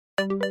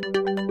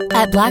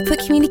At Blackfoot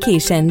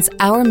Communications,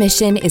 our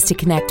mission is to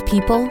connect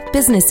people,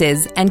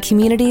 businesses, and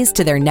communities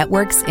to their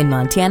networks in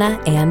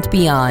Montana and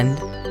beyond.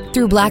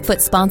 Through Blackfoot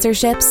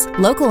sponsorships,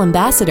 local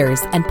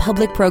ambassadors, and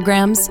public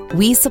programs,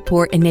 we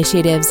support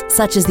initiatives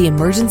such as the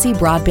Emergency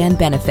Broadband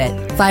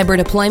Benefit, fiber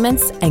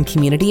deployments, and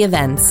community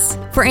events.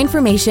 For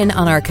information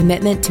on our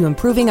commitment to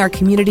improving our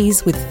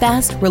communities with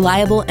fast,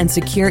 reliable, and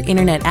secure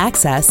internet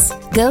access,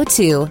 go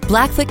to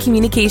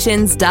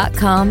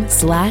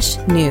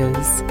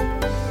blackfootcommunications.com/news.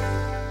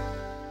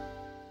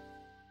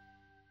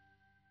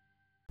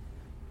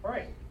 All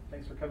right,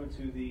 thanks for coming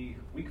to the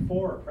Week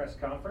 4 press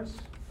conference.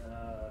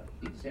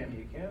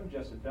 Sammy Akim,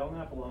 Justin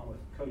Belknap, along with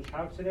Coach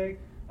Houck today.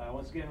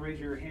 Once again, raise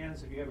your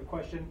hands if you have a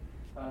question.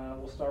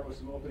 We'll start with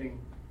some opening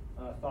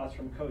thoughts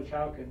from Coach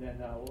Houck, and then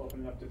we'll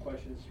open it up to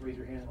questions. Raise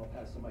your hand and I'll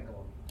pass the mic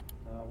along.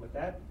 With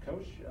that,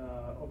 Coach,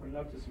 open it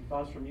up to some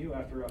thoughts from you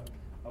after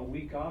a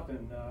week off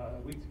and a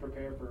week to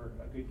prepare for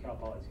a good Cal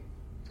Poly team.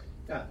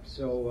 Yeah,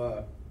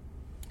 so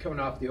coming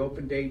off the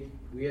open date,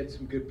 we had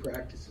some good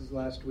practices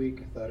last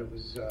week. I thought it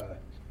was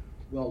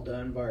well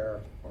done by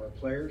our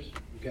players.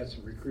 We got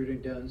some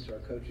recruiting done, so our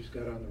coaches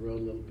got on the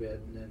road a little bit,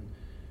 and then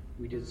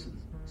we did some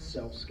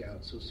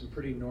self-scouts, so some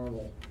pretty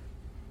normal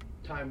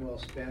time well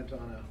spent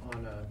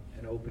on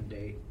an open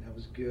date. That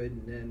was good.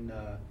 And then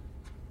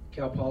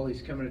Cal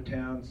Poly's coming to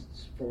town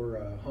for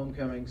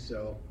homecoming,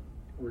 so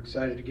we're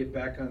excited to get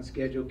back on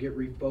schedule, get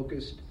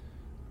refocused.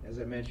 As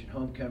I mentioned,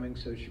 homecoming,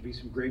 so it should be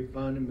some great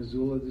fun in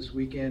Missoula this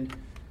weekend.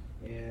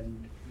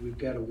 And we've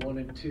got a 1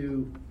 and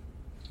 2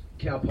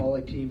 Cal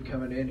Poly team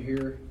coming in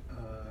here.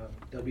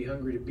 They'll be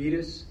hungry to beat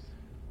us.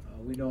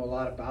 We know a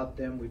lot about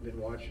them. We've been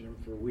watching them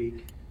for a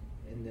week.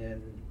 And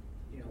then,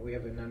 we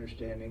have an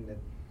understanding that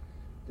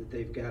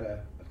they've got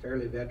a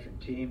fairly veteran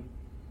team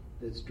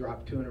that's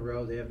dropped 2 in a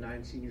row. They have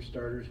 9 senior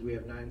starters. We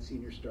have 9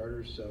 senior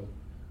starters, so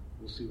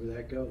we'll see where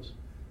that goes.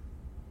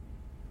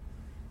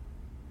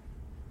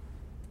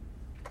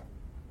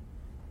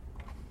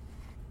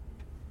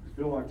 It's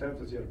been a long time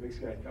since you had a Big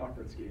Sky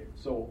Conference game.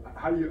 So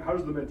how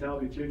does the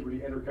mentality change when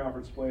you enter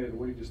conference play, and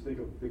what do you just think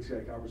of Big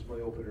Sky Conference play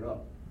opening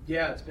up?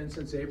 Yeah, it's been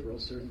since April,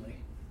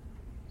 certainly.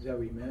 Is that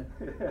what you meant?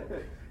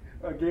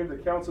 A game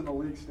that counts in the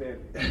league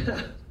standing.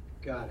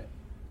 Got it.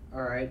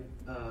 All right.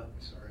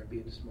 Sorry, I'm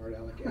being a smart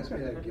aleck. Ask me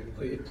that again,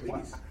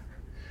 please.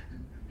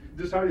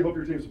 Just how do you hope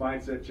your team's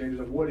mindset changes,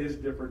 and what is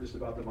different just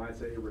about the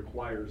mindset it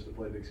requires to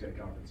play Big Sky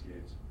Conference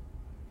games?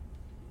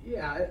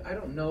 Yeah, I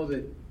don't know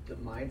that the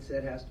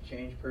mindset has to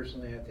change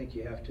personally. I think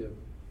you have to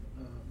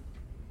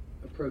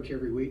approach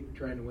every week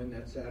trying to win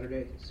that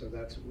Saturday, so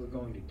that's what we're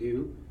going to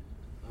do.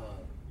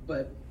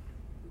 But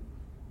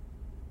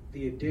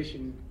the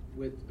addition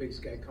with the Big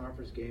Sky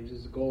Conference games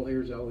is the goal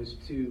here is always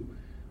to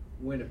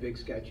win a Big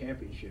Sky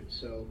championship.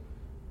 So,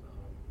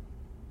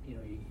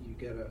 you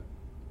got to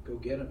go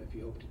get them if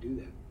you hope to do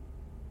that.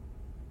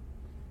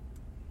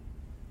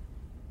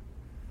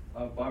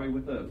 Bobby,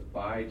 with the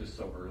bye just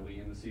so early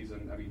in the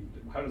season, I mean,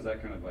 how does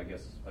that kind of,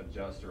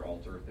 adjust or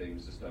alter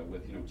things just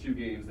with, 2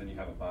 games, then you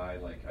have a bye?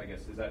 Is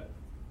that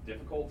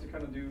difficult to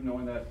kind of do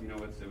knowing that,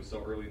 it was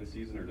so early in the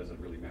season, or does it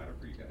really matter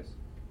for you guys?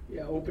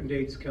 Yeah, open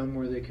dates come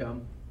where they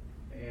come,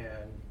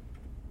 and,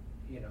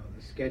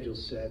 the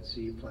schedule's set, so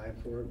you plan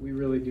for it. We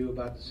really do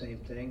about the same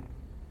thing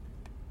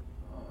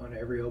on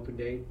every open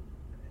date.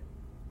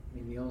 I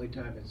mean, the only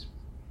time it's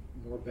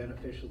more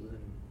beneficial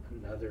than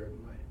another,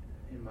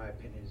 in my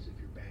opinion, is if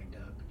you're banged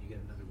up and you get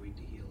another week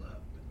to heal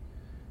up. But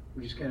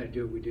we just kind of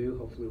do what we do.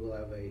 Hopefully we'll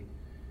have a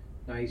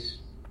nice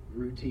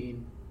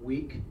routine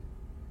week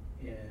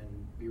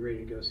and be ready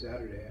to go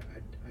Saturday.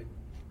 I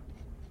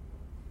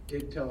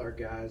did tell our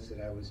guys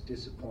that I was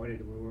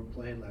disappointed we weren't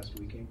playing last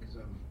weekend because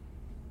I'm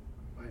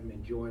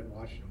enjoying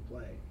watching them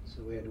play.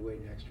 So we had to wait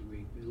an extra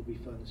week. It'll be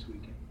fun this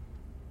weekend.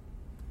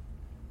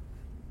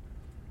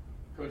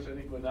 Coach, I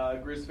think when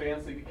Grizz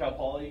fans think of Cal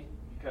Poly, you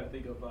kind of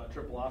think of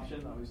triple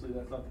option. Obviously,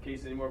 that's not the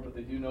case anymore, but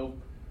they do know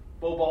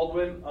Bo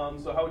Baldwin.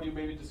 So how would you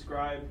maybe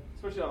describe,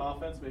 especially on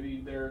offense,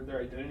 maybe their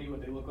identity, what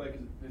they look like?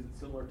 Is it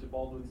similar to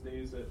Baldwin's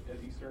days at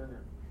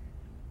Eastern?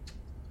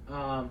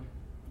 Or?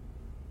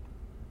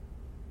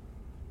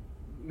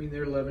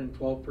 They're 11 and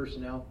 12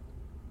 personnel.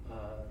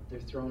 They're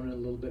throwing it a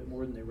little bit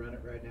more than they run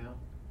it right now.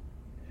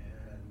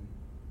 And,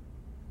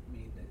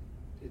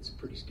 it's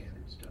pretty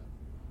standard stuff.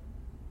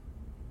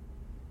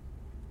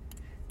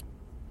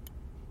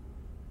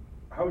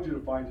 How would you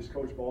define just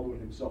Coach Baldwin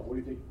himself? What do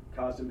you think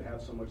caused him to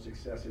have so much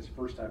success his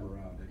first time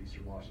around at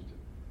Eastern Washington?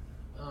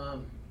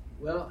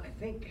 Well, I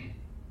think,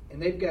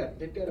 and they've got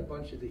a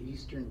bunch of the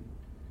Eastern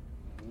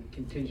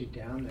contingent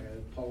down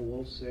there. Paul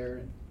Wolf's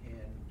there,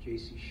 and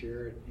J.C.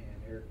 Sherritt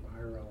and Eric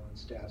Meyer all on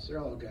staff. So they're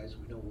all guys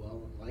we know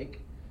well and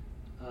like.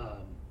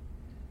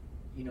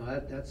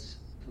 That's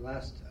the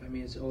last.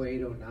 It's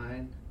 08,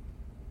 09.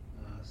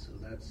 So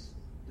that's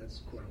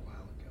quite a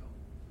while ago.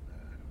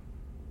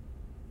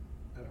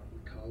 I don't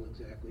recall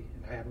exactly,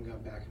 and I haven't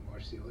gone back and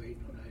watched the 08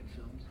 and 09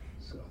 films.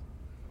 So.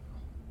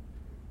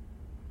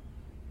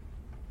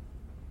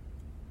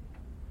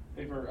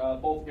 Hey, for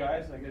both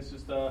guys, I guess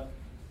just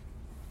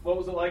what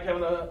was it like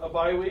having a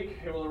bye week,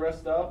 able to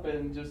rest up,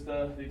 and just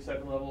the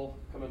excitement level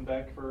coming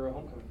back for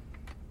homecoming?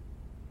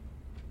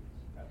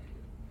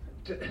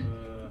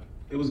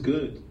 It was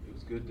good. It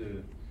was good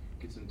to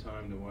get some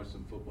time to watch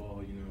some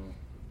football. You know,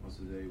 most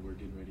of the day we're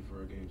getting ready for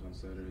our games on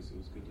Saturdays. So it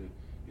was good to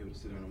be able to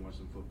sit down and watch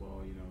some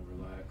football. You know,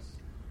 relax.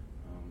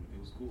 It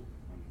was cool.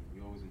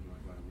 We always enjoy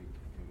bye week,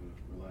 able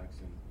to relax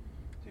and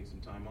take some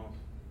time off.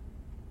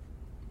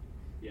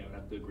 Yeah, I would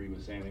have to agree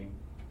with Sammy.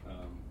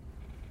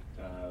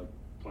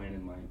 Playing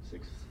in my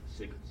sixth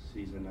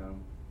season now,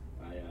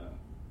 I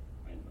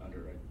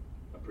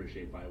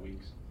appreciate bye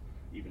weeks,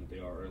 even if they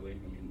are early. I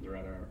mean, they're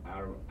out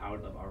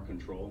of our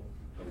control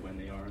of when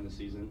they are in the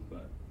season,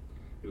 but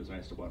it was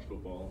nice to watch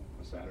football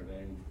on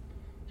Saturday and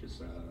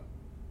just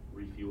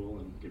refuel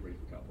and get ready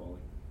for Cal Poly.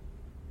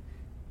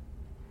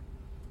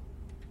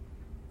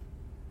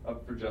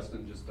 For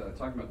Justin, just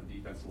talking about the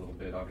defense a little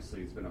bit.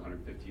 Obviously, it's been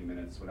 115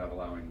 minutes without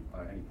allowing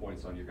any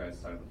points on your guys'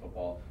 side of the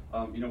football.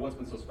 You know, what's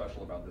been so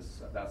special about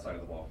that side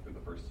of the ball through the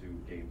first 2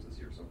 games this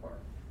year so far?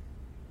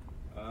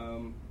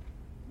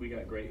 We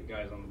got great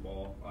guys on the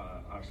ball,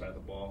 our side of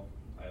the ball.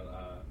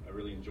 I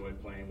really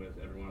enjoyed playing with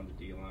everyone on the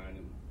D-line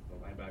and the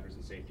linebackers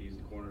and safeties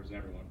and corners and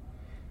everyone.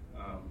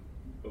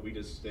 But we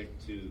just stick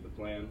to the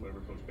plan.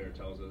 Whatever Coach Bear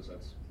tells us,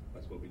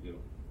 that's what we do.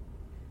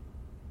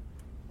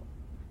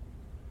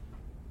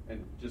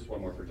 And just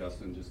one more for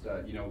Justin. Just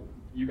you know,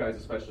 you guys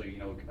especially, you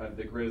know,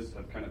 the Grizz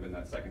have kind of been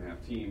that second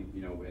half team,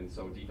 you know, and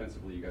so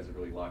defensively, you guys have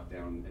really locked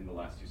down in the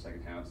last 2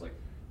 second halves. Like,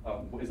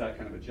 is that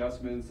kind of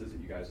adjustments? Is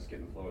it you guys just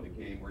getting the flow of the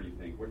game? Where do you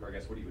think? Or I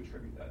guess, what do you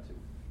attribute that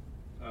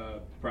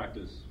to?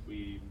 Practice.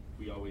 We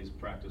always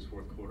practice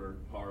fourth quarter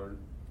hard,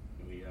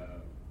 and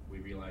we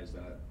realize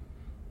that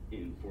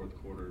in fourth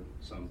quarter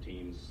some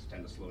teams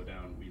tend to slow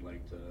down. We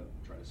like to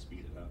try to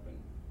speed it up and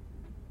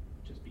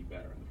just be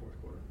better in the fourth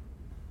quarter.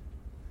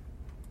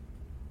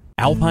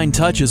 Alpine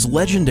Touch is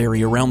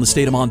legendary around the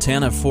state of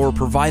Montana for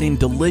providing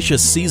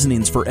delicious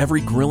seasonings for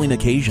every grilling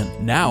occasion.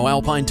 Now,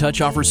 Alpine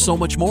Touch offers so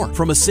much more,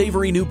 from a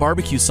savory new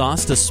barbecue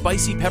sauce to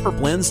spicy pepper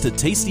blends to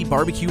tasty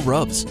barbecue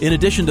rubs. In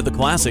addition to the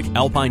classic,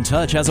 Alpine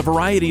Touch has a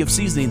variety of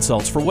seasoning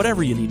salts for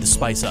whatever you need to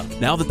spice up.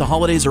 Now that the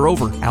holidays are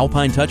over,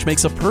 Alpine Touch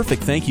makes a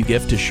perfect thank you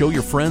gift to show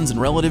your friends and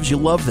relatives you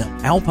love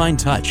them. Alpine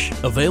Touch,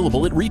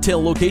 available at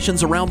retail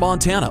locations around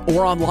Montana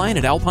or online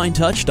at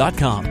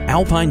alpinetouch.com.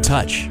 Alpine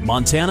Touch,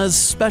 Montana's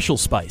special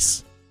spice.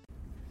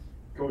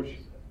 Coach,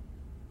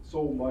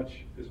 so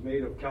much is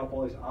made of Cal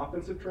Poly's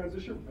offensive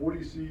transition. What do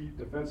you see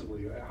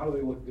defensively? How do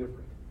they look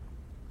different?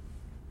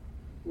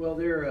 Well,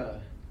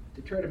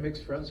 they try to mix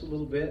fronts a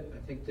little bit. I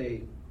think they're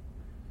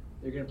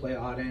going to play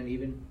odd and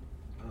even.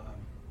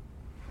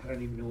 I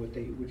don't even know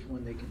which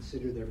one they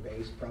consider their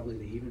base. Probably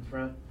the even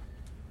front.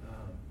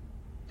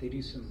 They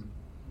do some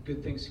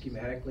good things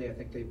schematically. I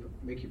think they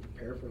make you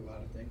prepare for a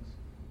lot of things.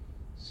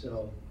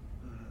 So.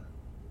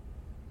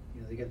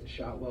 You know, they got the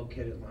Shotwell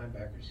kid at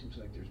linebacker. Seems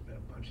like there's been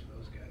a bunch of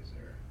those guys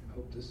there. I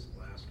hope this is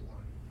the last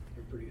one.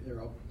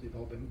 They've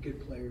all been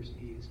good players, and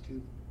he is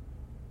too.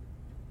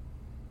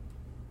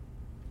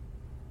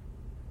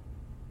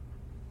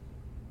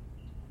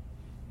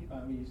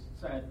 You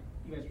said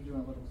you guys were doing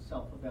a little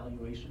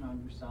self-evaluation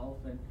on yourself,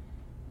 and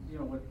you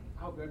know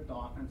how good the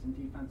offense and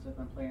defense have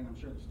been playing.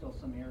 I'm sure there's still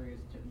some areas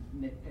to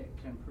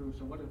nitpick to improve.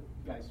 So what do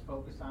you guys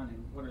focus on,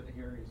 and what are the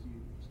areas you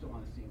still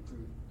want to see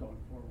improve going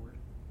forward?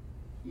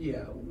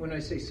 Yeah, when I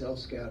say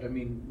self-scout, I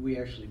mean we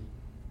actually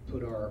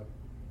put our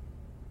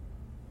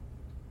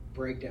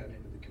breakdown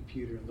into the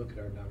computer and look at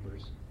our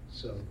numbers.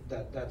 So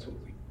that's what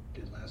we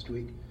did last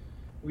week.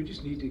 We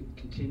just need to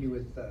continue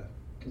with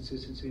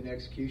consistency and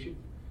execution.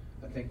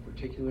 I think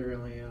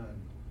particularly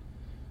on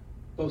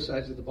both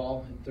sides of the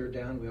ball in third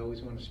down, we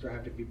always want to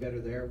strive to be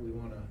better there. We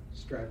want to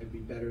strive to be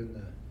better in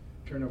the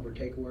turnover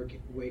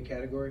takeaway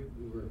category.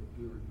 We were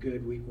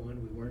good week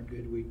 1. We weren't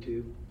good week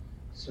 2.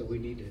 So we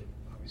need to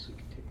obviously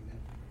continue that.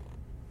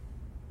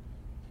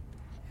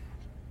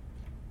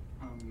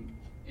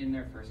 In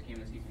their first game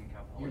of the season,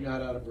 Cal Poly. You're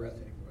not out of breath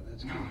anymore.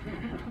 That's good.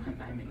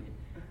 I made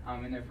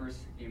it. In their first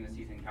game of the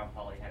season, Cal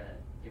Poly had a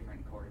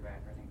different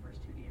quarterback, I think, first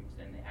 2 games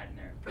than they had in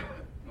their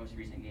most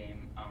recent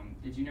game.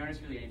 Did you notice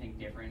really anything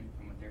different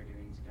from what they're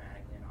doing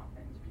schematically in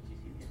offense? Did you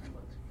see different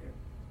looks there?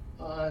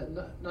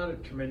 Not a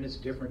tremendous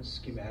difference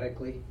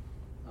schematically.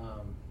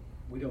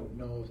 We don't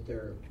know if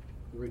their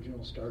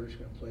original starter's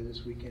going to play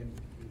this weekend.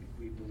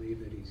 We believe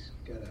that he's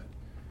got a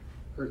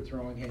hurt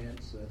throwing hand,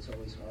 so that's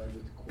always hard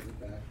with the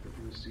quarterback, but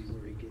we'll see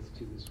where he gets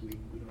to this week.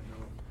 We don't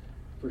know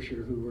for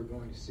sure who we're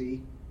going to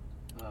see.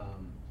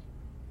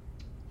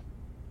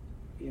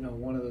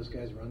 One of those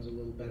guys runs a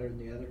little better than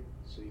the other,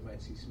 so you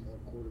might see some more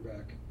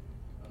quarterback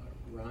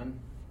run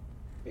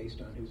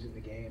based on who's in the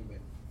game, but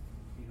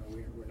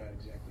we're not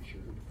exactly sure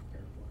who to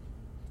prepare for.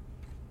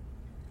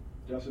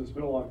 Justin, it's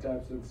been a long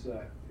time since,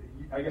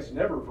 I guess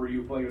never for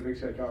you playing a Big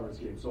Sky Conference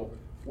game, so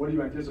what do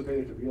you anticipate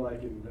it to be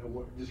like, and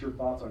just your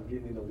thoughts on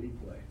getting into league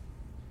play?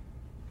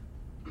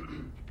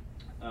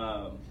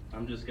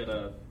 I'm just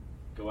gonna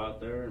go out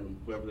there and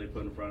whoever they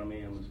put in front of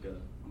me, I'm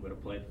gonna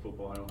play the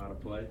football I know how to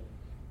play.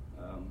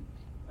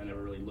 I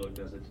never really looked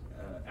at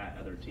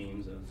other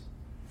teams as,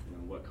 you know,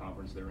 what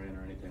conference they're in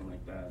or anything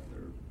like that.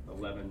 They're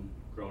 11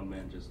 grown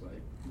men, just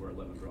like we're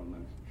 11 grown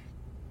men.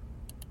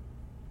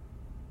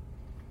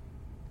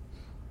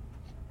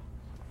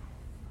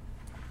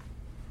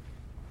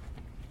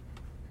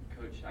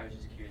 Coach, I was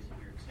just curious if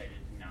you're excited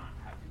to not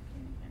have to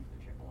compete against the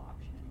triple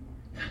option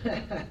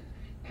anymore.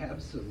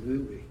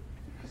 Absolutely.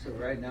 So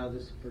right now,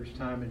 this is the first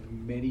time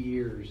in many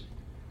years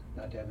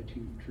not to have a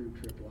true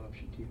triple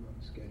option team on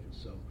the schedule.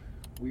 So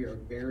we are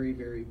very,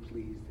 very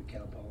pleased that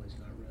Cal Poly's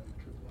not running the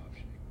triple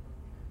option anymore.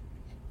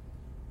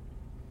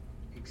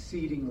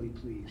 Exceedingly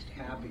pleased,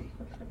 happy.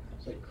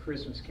 It's like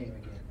Christmas came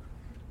again.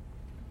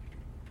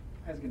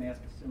 I was going to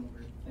ask a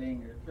similar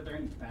thing. Are there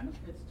any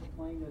benefits to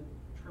playing a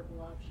triple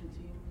option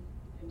team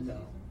in the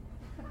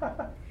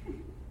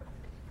season?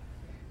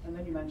 And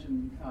then you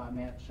mentioned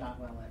Matt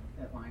Shotwell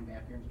at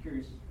linebacker. I'm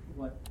curious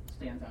what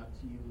stands out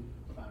to you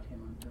about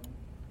him on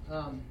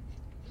film.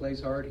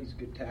 Plays hard. He's a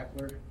good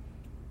tackler.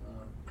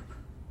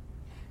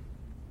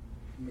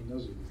 I mean,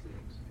 those are the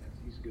things.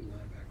 He's a good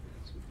linebacker.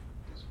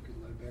 That's what good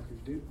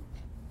linebackers do.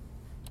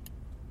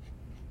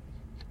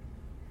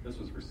 This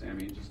was for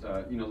Sammy. Just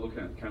looking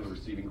at kind of the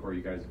receiving core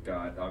you guys have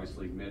got.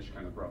 Obviously, Mitch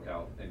kind of broke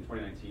out in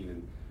 2019,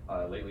 and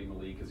lately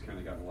Malik has kind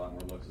of gotten a lot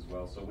more looks as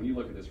well. So when you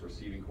look at this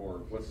receiving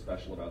core, what's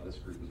special about this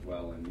group as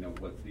well? And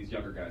what these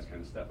younger guys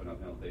kind of stepping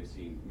up now that they've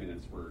seen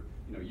minutes where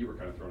you were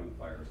kind of thrown in the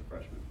fire as a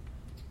freshman.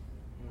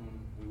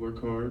 We work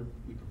hard.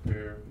 We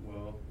prepare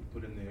well. We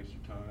put in the extra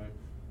time.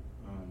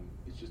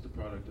 It's just a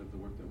product of the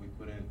work that we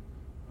put in.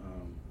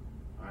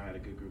 I had a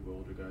good group of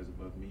older guys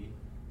above me.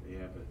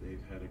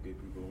 They've had a good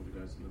group of older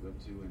guys to look up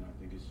to, and I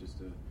think it's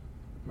just a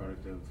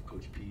product of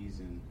Coach Pease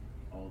and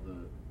all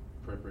the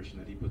preparation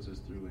that he puts us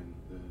through and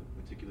the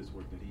meticulous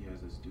work that he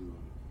has us do.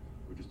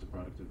 We're just a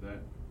product of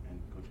that, and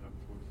Coach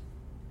Hopperforth.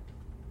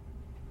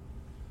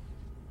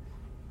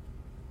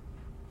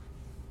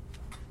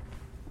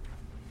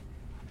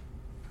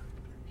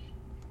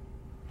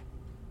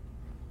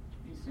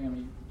 Hey,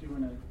 Sammy,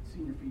 doing a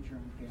senior feature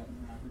on Gavin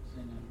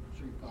Robertson, and I'm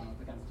sure you've gone up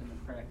against him in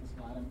practice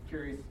a lot. I'm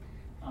curious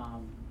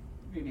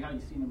maybe how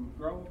you've seen him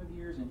grow over the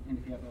years, and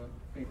if you have a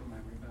favorite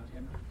memory about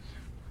him.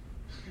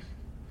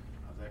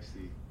 I was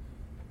actually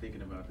thinking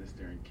about this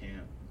during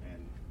camp,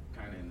 and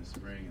kind of in the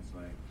spring, it's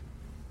like,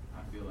 I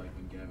feel like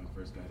when Gavin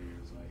first got here,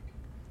 it's like,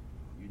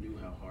 you knew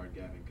how hard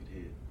Gavin could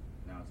hit.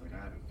 Now it's like,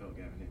 I haven't felt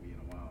Gavin hit me in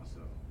a while,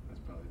 so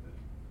that's probably the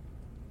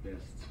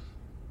best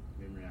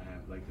memory I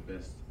have, like the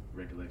best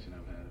recollection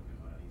I've had of him.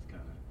 He's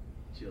kind of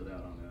chilled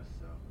out on us,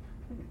 so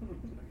I'm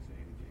not gonna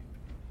say anything.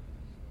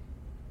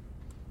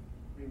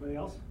 Anybody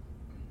else?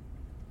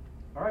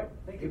 All right,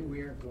 thank you. If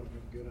we aren't going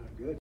good on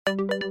good.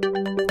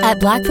 At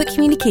Blackfoot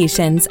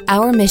Communications,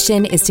 our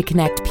mission is to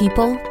connect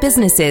people,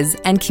 businesses,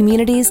 and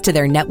communities to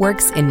their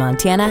networks in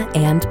Montana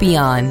and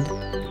beyond.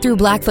 Through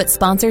Blackfoot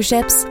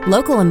sponsorships,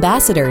 local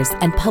ambassadors,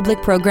 and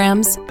public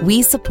programs,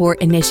 we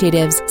support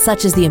initiatives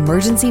such as the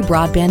Emergency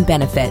Broadband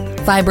Benefit,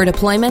 fiber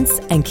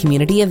deployments, and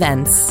community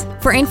events.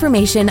 For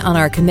information on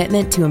our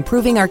commitment to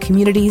improving our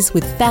communities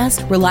with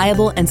fast,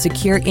 reliable, and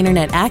secure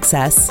internet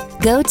access,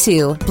 go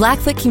to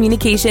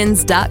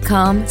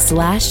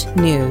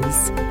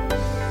blackfootcommunications.com/news.